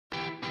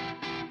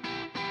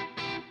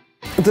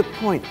The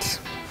point.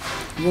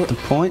 The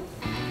point?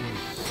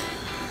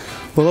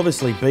 Well,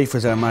 obviously beef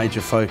was our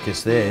major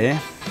focus there.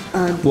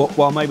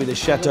 While maybe the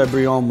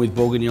Chateaubriand with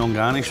bourguignon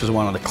garnish was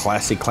one of the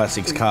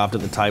classics carved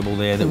at the table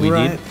there that we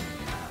did.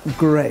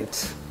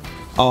 Great.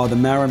 Oh, the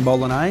Marron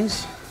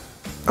Bolognese.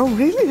 Oh,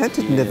 really? I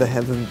didn't never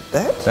have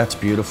that. That's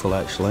beautiful,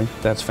 actually.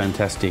 That's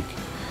fantastic.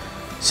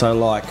 So,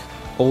 like,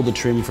 all the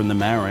trim from the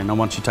Marron, and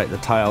once you take the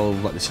tail,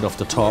 like this off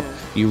the top,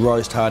 you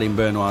roast hard in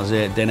beurre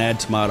noisette, then add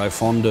tomato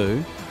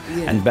fondue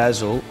and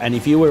basil. And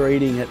if you were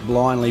eating it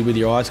blindly with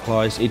your eyes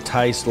closed, it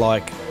tastes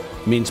like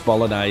minced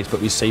bolognese,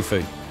 but with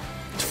seafood.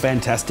 It's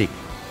fantastic.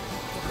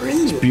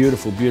 Brilliant. It's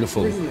beautiful,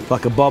 beautiful. Brilliant.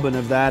 Like a bobbin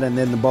of that, and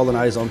then the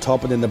bolognese on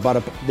top, and then the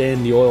butter,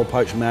 then the oil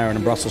poached Marron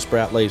and Brussels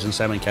sprout leaves and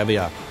salmon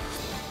caviar.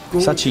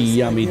 Gorgeous. Such a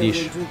yummy I never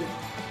dish. did it.